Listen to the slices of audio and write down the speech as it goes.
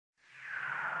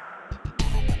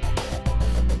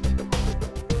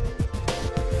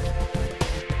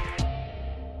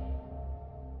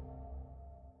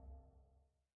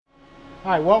All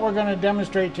right, what we're going to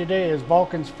demonstrate today is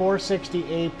Vulcan's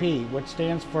 460 AP, which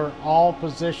stands for all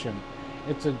position.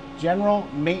 It's a general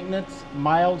maintenance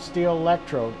mild steel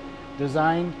electrode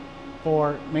designed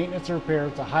for maintenance and repair.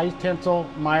 It's a high tensile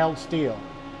mild steel.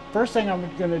 First thing I'm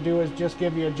going to do is just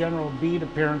give you a general bead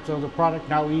appearance of the product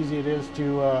and how easy it is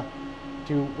to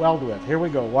weld with. Here we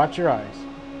go. Watch your eyes.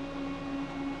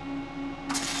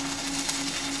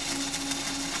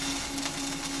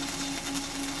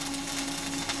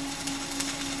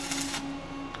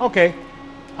 Okay,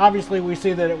 obviously we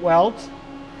see that it welds.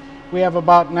 We have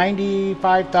about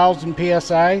 95,000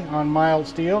 psi on mild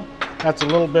steel. That's a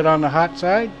little bit on the hot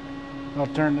side. I'll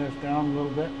turn this down a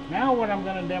little bit. Now what I'm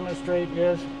going to demonstrate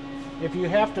is if you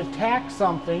have to tack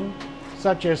something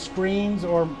such as screens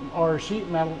or sheet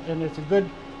metal, and it's good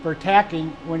for tacking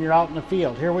when you're out in the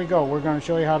field. Here we go. We're going to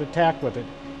show you how to tack with it.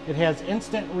 It has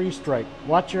instant restrike.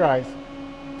 Watch your eyes.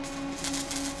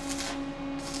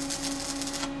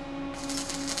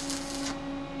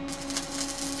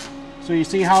 So you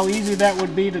see how easy that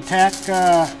would be to tack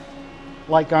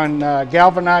like on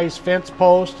galvanized fence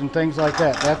posts and things like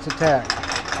that. That's a tack.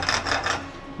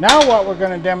 Now what we're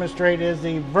going to demonstrate is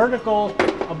the vertical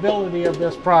ability of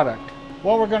this product.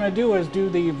 What we're going to do is do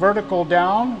the vertical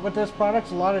down with this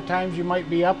product. A lot of times you might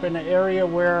be up in an area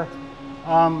where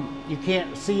you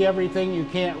can't see everything, you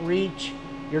can't reach,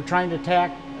 you're trying to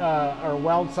tack or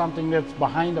weld something that's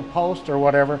behind a post or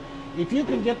whatever. If you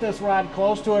can get this rod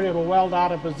close to it, it'll weld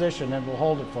out of position and will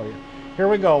hold it for you. Here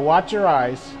we go. Watch your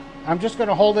eyes. I'm just going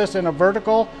to hold this in a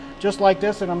vertical just like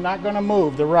this, and I'm not going to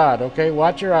move the rod, okay?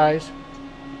 Watch your eyes.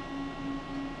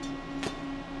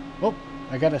 Oh,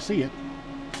 I got to see it.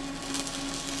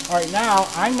 All right, now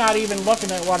I'm not even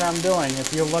looking at what I'm doing.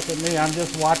 If you look at me, I'm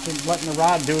just watching, letting the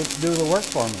rod do the work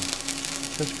for me.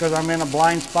 Just because I'm in a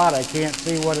blind spot, I can't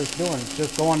see what it's doing. It's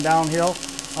just going downhill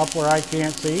up where I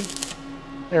can't see.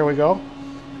 There we go.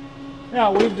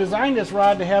 Now we've designed this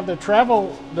rod to have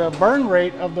the burn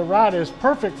rate of the rod is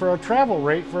perfect for a travel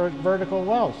rate for a vertical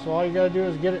weld. So all you got to do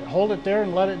is hold it there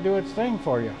and let it do its thing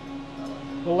for you.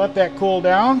 We'll let that cool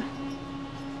down.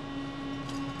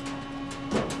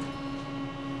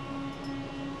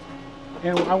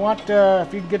 And I want,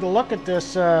 if you can get a look at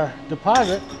this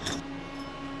deposit,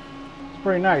 it's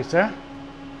pretty nice, huh?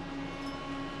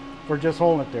 For just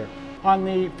holding it there. On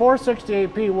the 460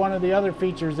 AP, one of the other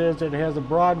features is it has a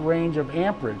broad range of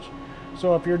amperage.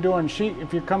 So if you're doing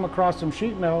if you come across some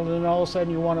sheet metal and then all of a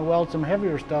sudden you want to weld some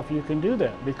heavier stuff, you can do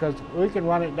that because we can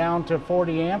run it down to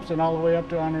 40 amps and all the way up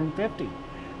to 150.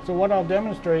 So what I'll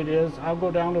demonstrate is I'll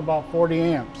go down to about 40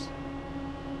 amps.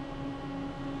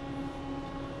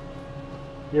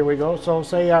 Here we go. So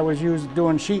say I was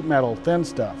doing sheet metal, thin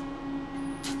stuff.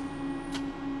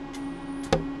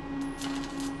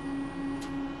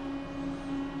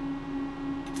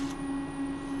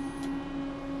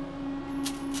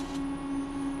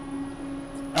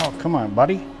 Oh, come on,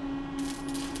 buddy.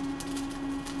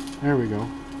 There we go.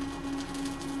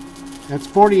 That's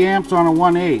 40 amps on a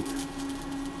 1/8.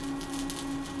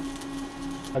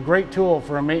 A great tool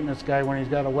for a maintenance guy when he's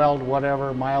got to weld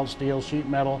whatever, mild steel, sheet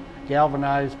metal,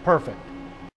 galvanized, perfect.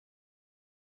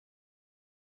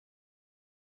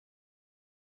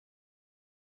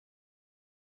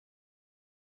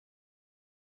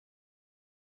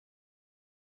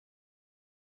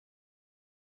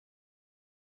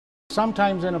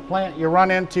 Sometimes in a plant you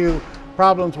run into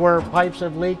problems where pipes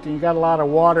have leaked and you got a lot of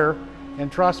water, and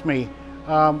trust me,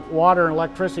 water and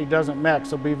electricity doesn't mix,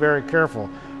 so be very careful.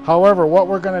 However, what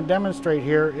we're going to demonstrate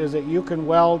here is that you can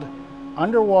weld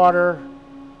underwater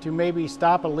to maybe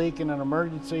stop a leak in an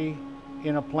emergency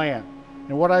in a plant.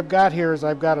 And what I've got here is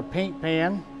I've got a paint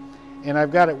pan and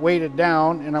I've got it weighted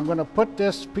down, and I'm going to put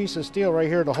this piece of steel right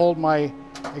here to hold my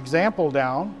example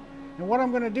down. And what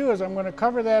I'm going to do is I'm going to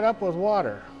cover that up with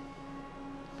water.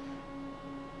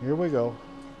 Here we go.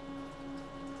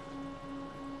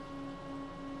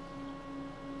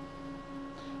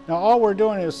 Now all we're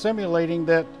doing is simulating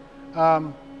that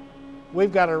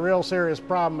we've got a real serious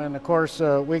problem, and of course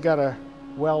we got to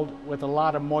weld with a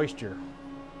lot of moisture.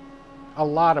 A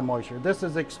lot of moisture. This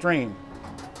is extreme.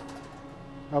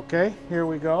 Okay, here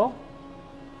we go.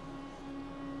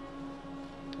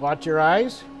 Watch your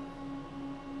eyes.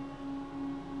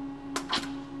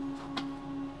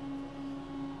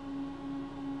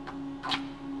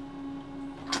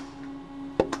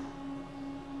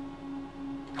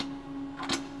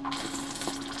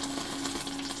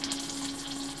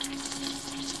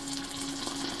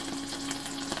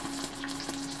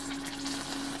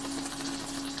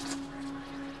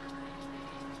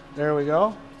 There we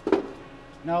go.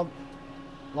 Now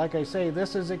like I say,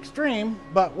 this is extreme,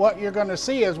 but what you're going to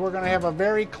see is we're going to have a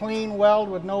very clean weld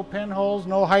with no pinholes,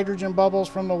 no hydrogen bubbles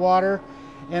from the water,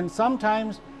 and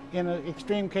sometimes in an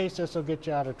extreme case this will get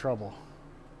you out of trouble.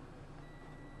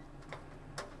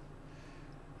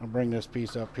 I'll bring this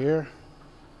piece up here.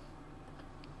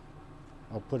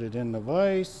 I'll put it in the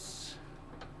vise,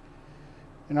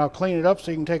 and I'll clean it up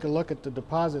so you can take a look at the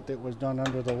deposit that was done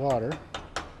under the water.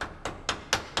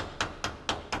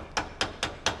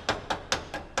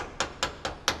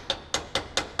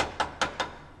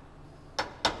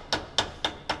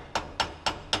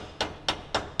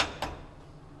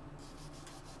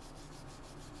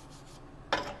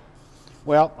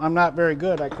 Well, I'm not very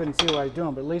good. I couldn't see what I was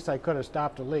doing, but at least I could have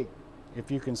stopped a leak.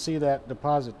 If you can see that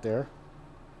deposit there.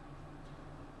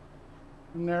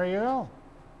 And there you go.